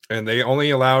they only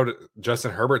allowed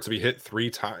Justin Herbert to be hit three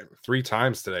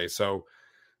times today. So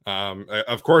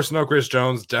of course, no Chris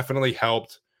Jones definitely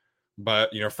helped.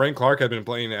 But, Frank Clark had been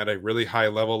playing at a really high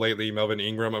level lately. Melvin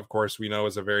Ingram, of course, we know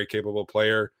is a very capable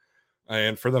player.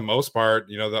 And for the most part,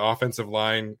 the offensive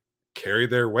line carried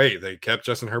their weight. They kept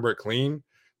Justin Herbert clean.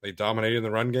 They dominated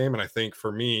the run game. And I think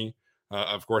for me,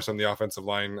 of course, I'm the offensive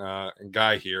line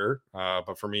guy here.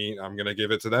 But for me, I'm going to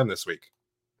give it to them this week.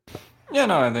 Yeah,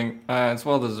 no, I think it's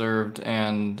well deserved.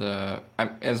 And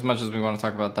as much as we want to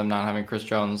talk about them not having Chris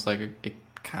Jones, like it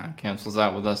kind of cancels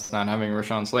out with us not having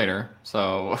Rashawn Slater.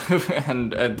 So,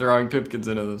 and throwing Pipkins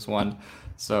into this one.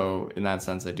 So in that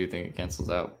sense, I do think it cancels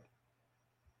out.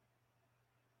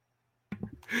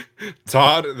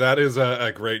 Todd, that is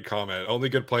a great comment. Only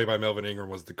good play by Melvin Ingram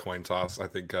was the coin toss. I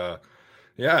think,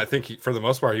 I think for the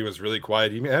most part, he was really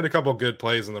quiet. He had a couple good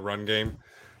plays in the run game.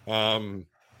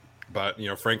 But,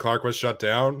 Frank Clark was shut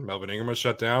down. Melvin Ingram was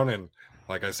shut down. And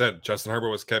like I said, Justin Herbert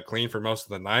was kept clean for most of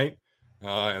the night.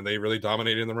 And they really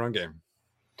dominated in the run game.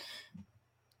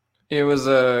 It was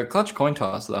a clutch coin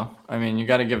toss, though. I mean, you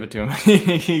got to give it to him.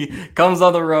 He comes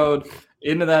on the road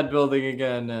into that building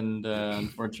again, and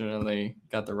unfortunately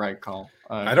got the right call.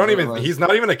 He's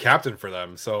not even a captain for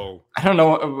them. So I don't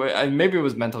know. Maybe it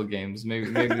was mental games. Maybe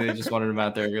they just wanted him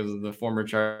out there because of the former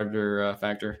Charger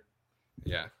factor.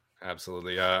 Yeah,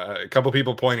 absolutely. A couple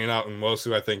people pointing out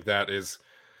Nwosu, I think that is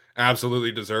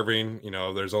absolutely deserving.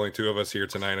 There's only two of us here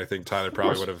tonight. I think Tyler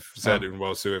probably would have said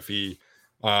Nwosu if he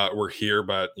were here,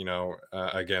 but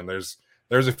again, there's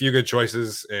a few good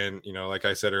choices, and like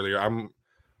I said earlier, I'm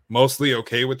mostly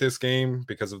okay with this game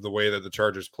because of the way that the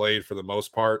Chargers played for the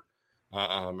most part,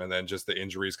 and then just the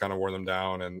injuries kind of wore them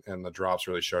down, and the drops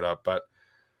really showed up. But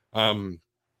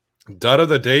dud of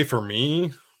the day for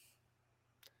me,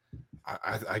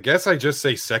 I guess I just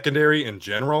say secondary in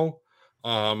general.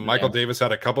 Michael Davis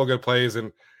had a couple good plays,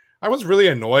 and I was really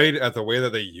annoyed at the way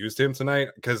that they used him tonight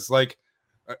because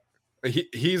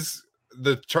he's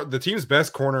the team's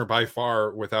best corner by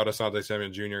far without Asante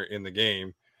Samuel Jr. in the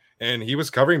game, and he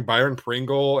was covering Byron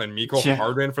Pringle and Mecole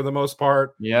Hardman for the most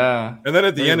part. Yeah, and then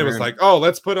at the end it was like, oh,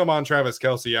 let's put him on Travis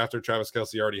Kelce after Travis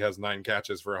Kelce already has 9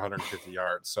 catches for 150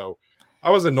 yards. So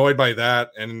I was annoyed by that.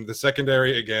 And the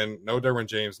secondary, again, no Derwin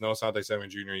James, no Asante Samuel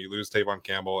Jr. You lose Tavon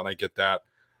Campbell, and I get that,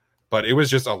 but it was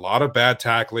just a lot of bad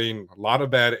tackling, a lot of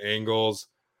bad angles.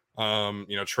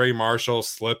 Trey Marshall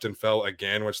slipped and fell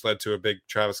again, which led to a big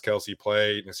Travis Kelce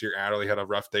play. Nasir Adderley had a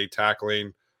rough day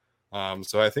tackling.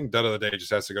 So I think dud of the day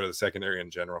just has to go to the secondary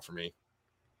in general for me.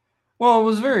 Well, it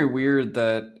was very weird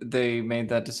that they made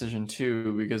that decision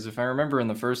too, because if I remember in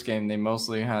the first game, they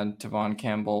mostly had Tavon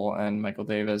Campbell and Michael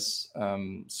Davis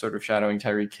sort of shadowing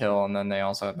Tyreek Hill, and then they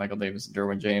also had Michael Davis and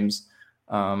Derwin James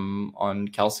on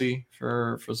Kelce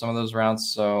for some of those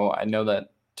routes. So I know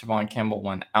that Tavon Campbell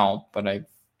went out, but I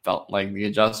felt like the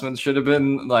adjustments should have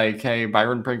been like, hey,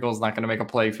 Byron Pringle's not going to make a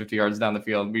play 50 yards down the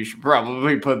field. We should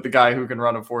probably put the guy who can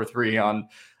run a 4.3 on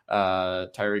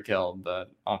Tyreek Hill. But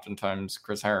oftentimes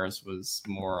Chris Harris was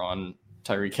more on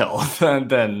Tyreek Hill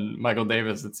than Michael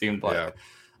Davis, it seemed like. Yeah.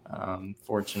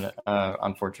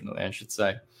 Unfortunately, I should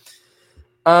say.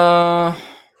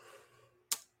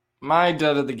 My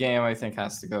dud of the game, I think,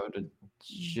 has to go to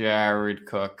Jared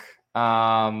Cook.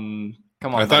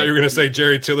 Come on, I thought you were going to say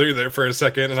Jerry Tillery there for a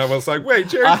second, and I was like, wait,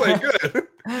 Jerry played good.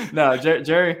 No,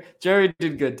 Jerry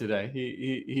did good today.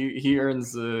 He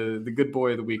earns the good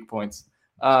boy of the week points.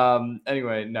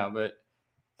 Anyway, no, but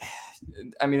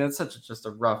I mean, that's just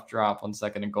a rough drop on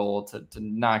 2nd and goal to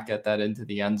not get that into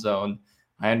the end zone.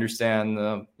 I understand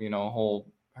the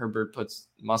whole Herbert puts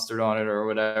mustard on it or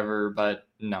whatever, but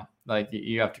no, like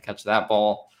you have to catch that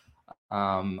ball.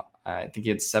 I think he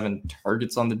had 7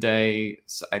 targets on the day.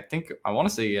 So I want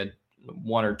to say he had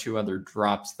 1 or 2 other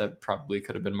drops that probably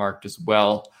could have been marked as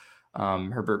well.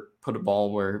 Herbert put a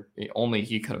ball where only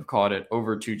he could have caught it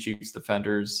over 2 Chiefs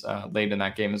defenders late in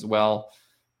that game as well.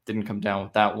 Didn't come down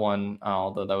with that one,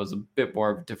 although that was a bit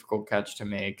more of a difficult catch to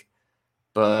make.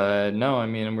 But no, I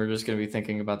mean, we're just going to be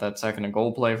thinking about that 2nd and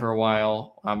goal play for a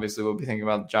while. Obviously, we'll be thinking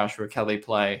about the Joshua Kelly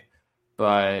play.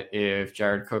 But if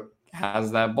Jared Cook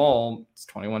has that ball, it's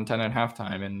 21-10 at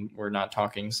halftime, and we're not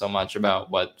talking so much about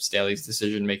what Staley's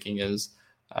decision making is.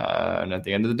 And at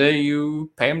the end of the day,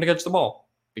 you pay him to catch the ball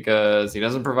because he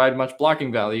doesn't provide much blocking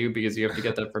value because you have to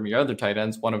get that from your other tight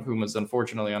ends, one of whom was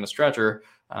unfortunately on a stretcher,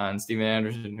 and Steven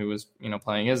Anderson, who was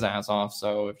playing his ass off.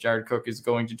 So if Jared Cook is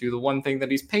going to do the one thing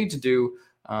that he's paid to do,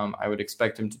 I would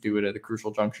expect him to do it at the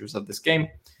crucial junctures of this game.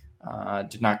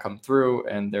 Did not come through,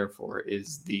 and therefore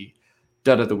is the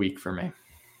dud of the week for me.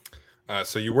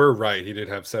 So you were right. He did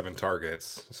have 7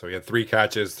 targets. So he had 3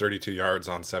 catches, 32 yards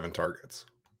on 7 targets.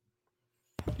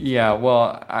 Yeah,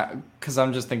 well, because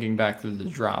I'm just thinking back through the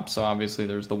drop. So obviously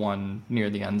there's the one near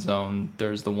the end zone.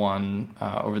 There's the one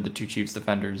over the two Chiefs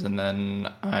defenders. And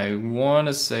then I want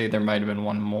to say there might have been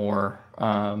one more.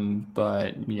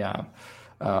 But yeah,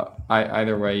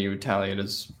 either way, you would tally it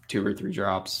as 2 or 3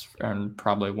 drops and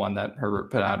probably one that Herbert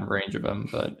put out of range of him.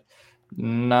 But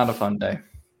not a fun day.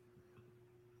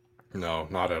 No,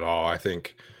 not at all. I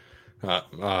think,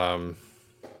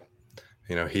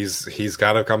 he's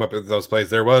got to come up with those plays.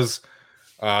 There was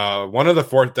one of the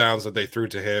fourth downs that they threw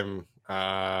to him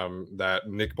that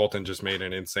Nick Bolton just made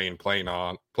an insane play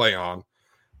on.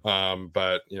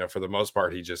 But for the most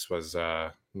part, he just was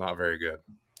not very good.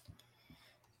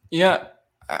 Yeah.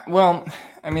 Well,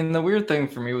 I mean, the weird thing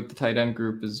for me with the tight end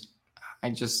group is I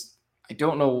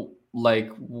don't know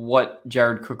what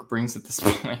Jared Cook brings at this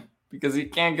point, because he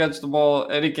can't catch the ball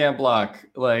and he can't block.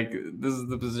 This is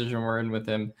the position we're in with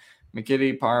him.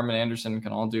 McKitty, Parham, and Anderson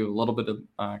can all do a little bit of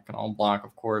can all block,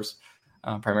 of course.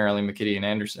 Primarily McKitty and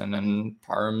Anderson, and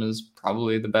Parham is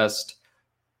probably the best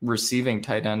receiving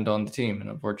tight end on the team, and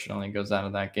unfortunately goes out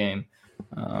of that game.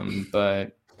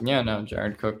 But yeah, no,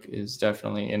 Jared Cook is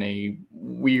definitely in a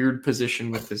weird position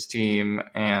with this team,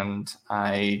 and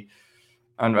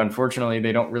unfortunately,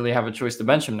 they don't really have a choice to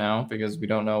bench him now because we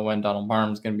don't know when Donald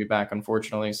Parham's going to be back,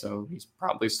 unfortunately. So he's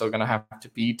probably still going to have to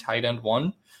be tight end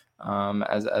 1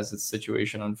 as its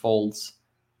situation unfolds.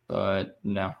 But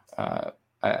no,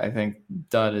 I think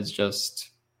Dud is just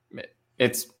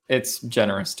it's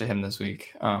generous to him this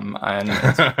week, and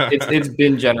it's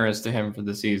been generous to him for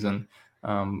the season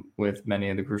with many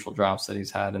of the crucial drops that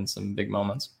he's had in some big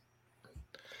moments.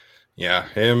 Yeah,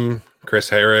 him, Chris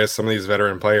Harris, some of these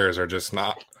veteran players are just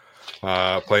not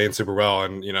playing super well.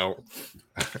 And,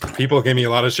 people gave me a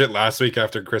lot of shit last week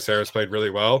after Chris Harris played really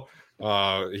well.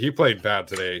 He played bad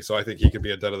today, so I think he could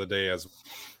be a dud of the day as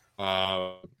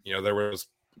there was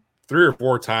 3 or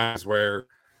 4 times where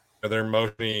they're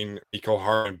motioning Mecole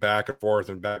Hardman back and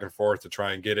forth to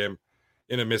try and get him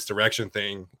in a misdirection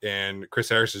thing. And Chris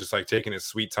Harris is just taking his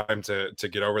sweet time to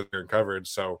get over there in coverage.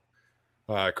 So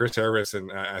Chris Harris,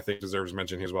 and I think deserves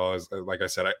mention as well. As like I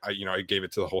said, I gave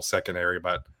it to the whole secondary,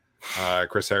 but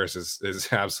Chris Harris is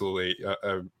absolutely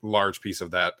a large piece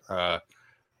of that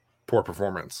poor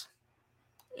performance.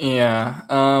 Yeah.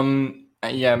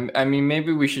 Yeah. I mean,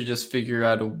 maybe we should just figure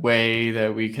out a way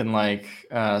that we can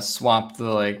swap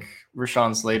the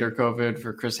Rashawn Slater COVID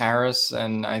for Chris Harris,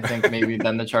 and I think maybe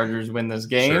then the Chargers win this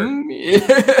game.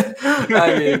 Sure.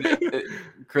 I mean,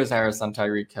 Chris Harris on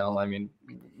Tyreek Hill. I mean,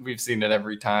 we've seen it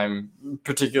every time,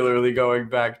 particularly going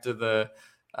back to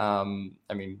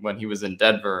when he was in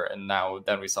Denver, and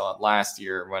then we saw it last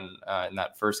year when in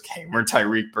that first game where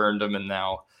Tyreek burned him, and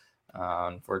now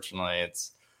unfortunately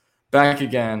it's back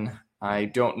again. I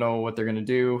don't know what they're going to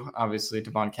do. Obviously,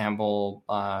 Devon Campbell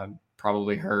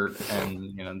probably hurt,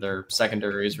 and their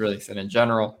secondary is really thin in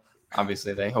general.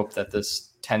 Obviously, they hope that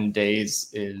this 10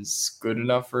 days is good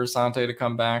enough for Asante to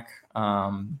come back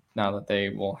now that they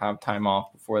will have time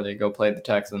off before they go play the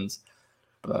Texans.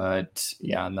 But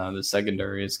yeah, no, the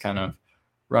secondary is kind of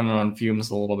running on fumes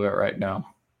a little bit right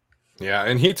now. Yeah,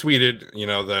 and he tweeted,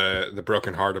 the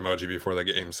broken heart emoji before the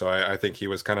game. So I think he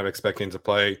was kind of expecting to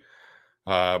play.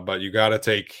 But you got to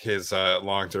take his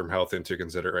long-term health into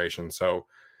consideration. So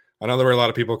I know there were a lot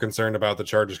of people concerned about the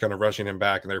Chargers kind of rushing him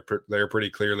back, and they're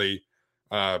pretty clearly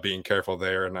being careful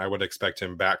there. And I would expect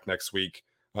him back next week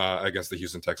against the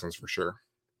Houston Texans for sure.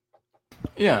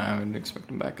 Yeah, I would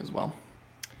expect him back as well.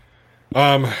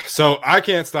 So I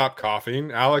can't stop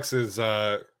coughing. Alex is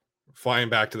flying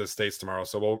back to the States tomorrow,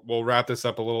 so we'll wrap this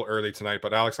up a little early tonight.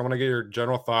 But Alex, I want to get your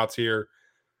general thoughts here.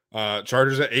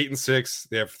 Chargers at 8-6.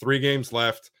 They have 3 games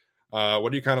left.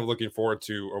 What are you kind of looking forward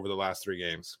to over the last 3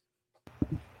 games?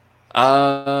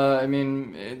 I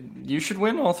mean, you should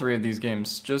win all 3 of these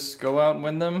games. Just go out and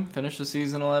win them. Finish the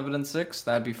season 11-6.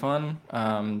 That'd be fun.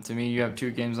 To me, you have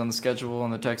 2 games on the schedule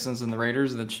on the Texans and the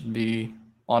Raiders that should be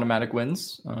automatic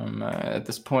wins at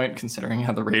this point, considering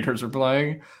how the Raiders are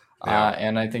playing. Yeah.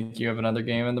 And I think you have another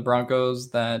game in the Broncos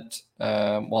that,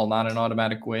 while not an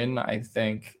automatic win, I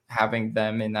think having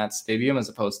them in that stadium as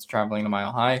opposed to traveling to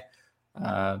Mile High,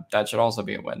 that should also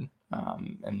be a win.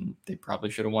 And they probably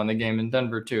should have won the game in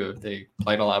Denver too if they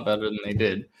played a lot better than they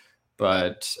did.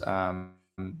 But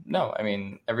no, I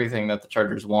mean, everything that the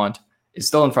Chargers want is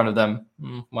still in front of them,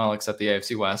 well, except the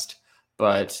AFC West.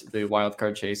 But the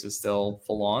wildcard chase is still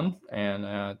full on,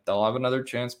 and they'll have another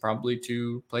chance probably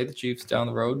to play the Chiefs down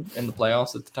the road in the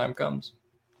playoffs if the time comes.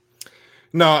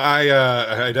 No, I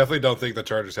definitely don't think the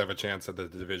Chargers have a chance at the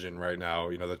division right now.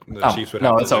 You know, the Chiefs would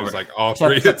have to lose over. like all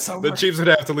three. The Chiefs would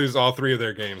have to lose all three of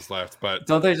their games left. But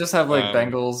don't they just have like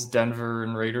Bengals, Denver,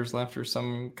 and Raiders left, or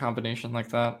some combination like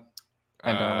that?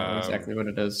 I don't know exactly what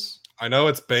it is. I know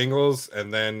it's Bengals,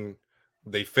 and then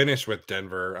they finish with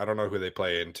Denver. I don't know who they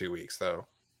play in 2 weeks though.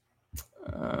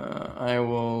 I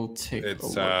will take.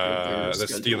 It's the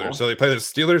Steelers. So they play the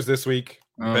Steelers this week,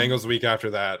 Bengals the week after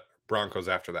that, Broncos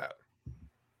after that.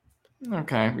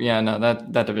 Okay, yeah, no,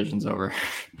 that division's over.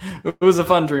 It was a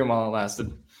fun dream while it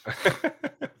lasted. I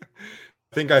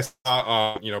think I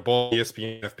saw, both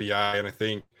ESPN, FBI, and I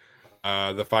think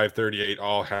the 538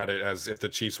 all had it as if the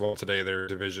Chiefs won today, their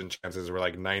division chances were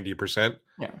like 90%.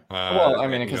 Yeah. Well, I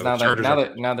mean, because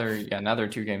now they're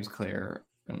 2 games clear,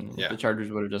 and the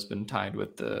Chargers would have just been tied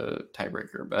with the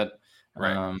tiebreaker. But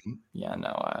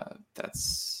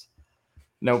that's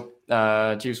nope.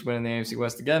 Chiefs winning the AFC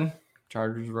West again.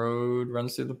 Chargers road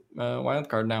runs through the wild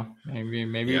card now.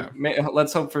 Maybe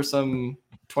let's hope for some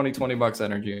 2020 Bucks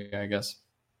energy, I guess.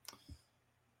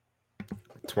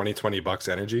 2020 Bucks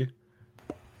energy?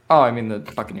 Oh, I mean the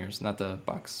Buccaneers, not the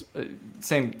Bucks.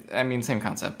 Same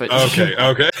concept. But okay.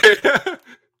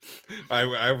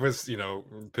 I was,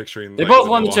 picturing they both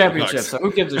won the championship, so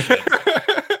who gives a shit?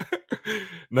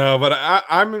 No, but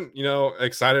I'm,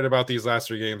 excited about these last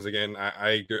 3 games. Again,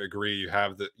 I agree. You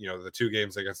have the 2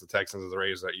 games against the Texans and the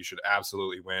Raiders that you should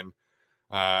absolutely win.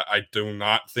 I do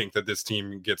not think that this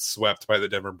team gets swept by the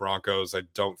Denver Broncos. I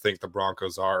don't think the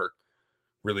Broncos are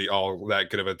really all that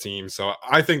good of a team. So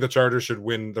I think the Chargers should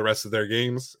win the rest of their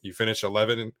games. You finish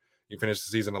the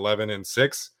season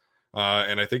 11-6.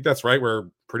 And I think that's right where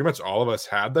pretty much all of us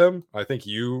had them. I think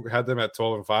you had them at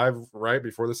 12-5 right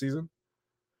before the season.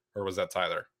 Or was that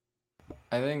Tyler?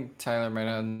 I think Tyler might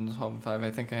have 12-5.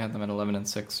 I think I had them at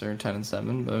 11-6 or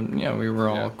 10-7. But yeah, we were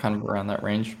all kind of around that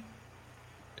range.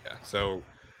 Yeah. So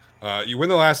you win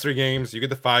the last 3 games. You get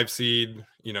the 5 seed.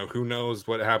 Who knows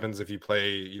what happens if you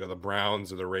play, the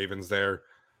Browns or the Ravens there.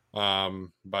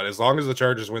 But as long as the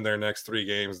Chargers win their next 3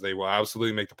 games, they will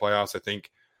absolutely make the playoffs. I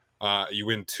think you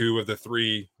win 2 of the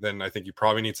 3, then I think you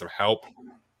probably need some help.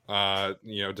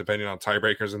 Depending on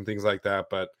tiebreakers and things like that.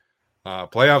 But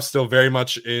playoffs still very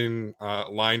much in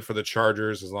line for the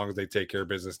Chargers as long as they take care of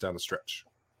business down the stretch.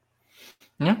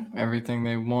 Yeah, everything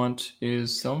they want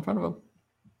is still in front of them.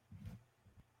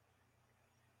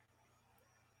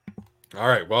 All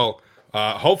right. Well,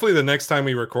 hopefully the next time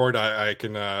we record, I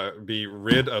can be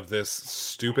rid of this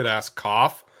stupid ass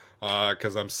cough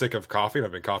because I'm sick of coughing.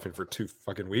 I've been coughing for 2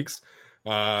 fucking weeks.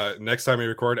 Next time we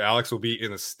record, Alex will be in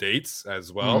the States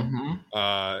as well.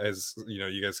 As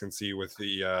you guys can see with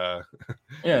the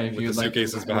if with the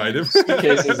suitcases behind him.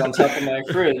 Suitcases on top of my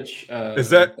fridge.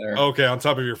 Is that right okay? On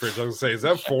top of your fridge, I was gonna say, is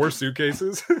that 4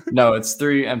 suitcases? No, it's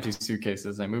 3 empty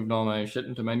suitcases. I moved all my shit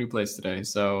into my new place today,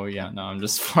 so I'm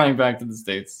just flying back to the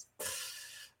States at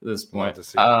this point.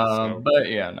 But I'll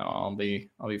be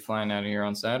flying out of here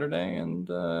on Saturday, and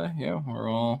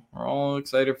we're all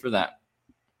excited for that.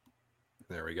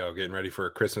 There we go. Getting ready for a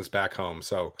Christmas back home.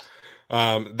 So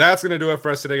that's going to do it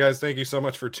for us today, guys. Thank you so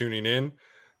much for tuning in.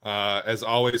 As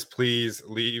always, please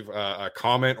leave a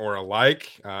comment or a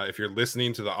like. If you're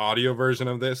listening to the audio version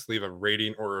of this, leave a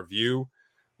rating or review.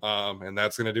 And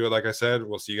that's going to do it. Like I said,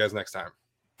 we'll see you guys next time.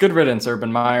 Good riddance,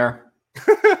 Urban Meyer.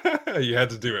 You had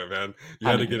to do it, man. You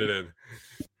had to get it in.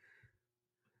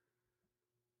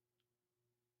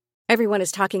 Everyone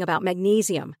is talking about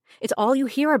magnesium. It's all you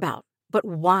hear about. But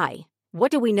why? What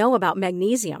do we know about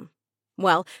magnesium?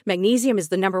 Well, magnesium is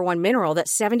the #1 mineral that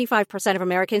 75% of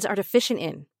Americans are deficient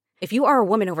in. If you are a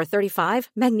woman over 35,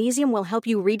 magnesium will help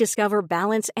you rediscover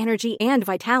balance, energy, and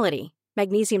vitality.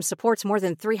 Magnesium supports more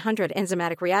than 300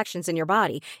 enzymatic reactions in your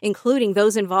body, including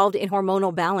those involved in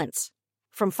hormonal balance.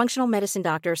 From functional medicine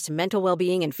doctors to mental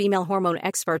well-being and female hormone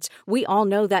experts, we all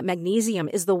know that magnesium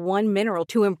is the one mineral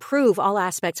to improve all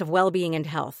aspects of well-being and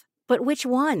health. But which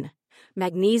one?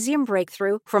 Magnesium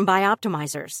Breakthrough from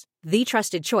Bioptimizers, the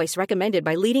trusted choice recommended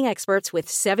by leading experts with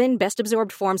 7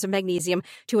 best-absorbed forms of magnesium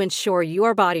to ensure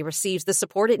your body receives the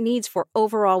support it needs for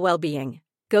overall well-being.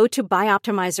 Go to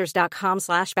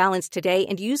bioptimizers.com/balance today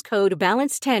and use code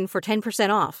BALANCE10 for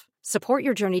 10% off. Support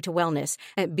your journey to wellness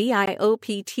at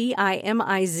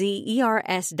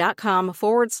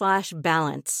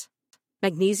bioptimizers.com/balance.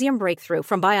 Magnesium Breakthrough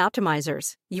from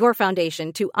Bioptimizers, your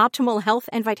foundation to optimal health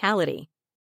and vitality.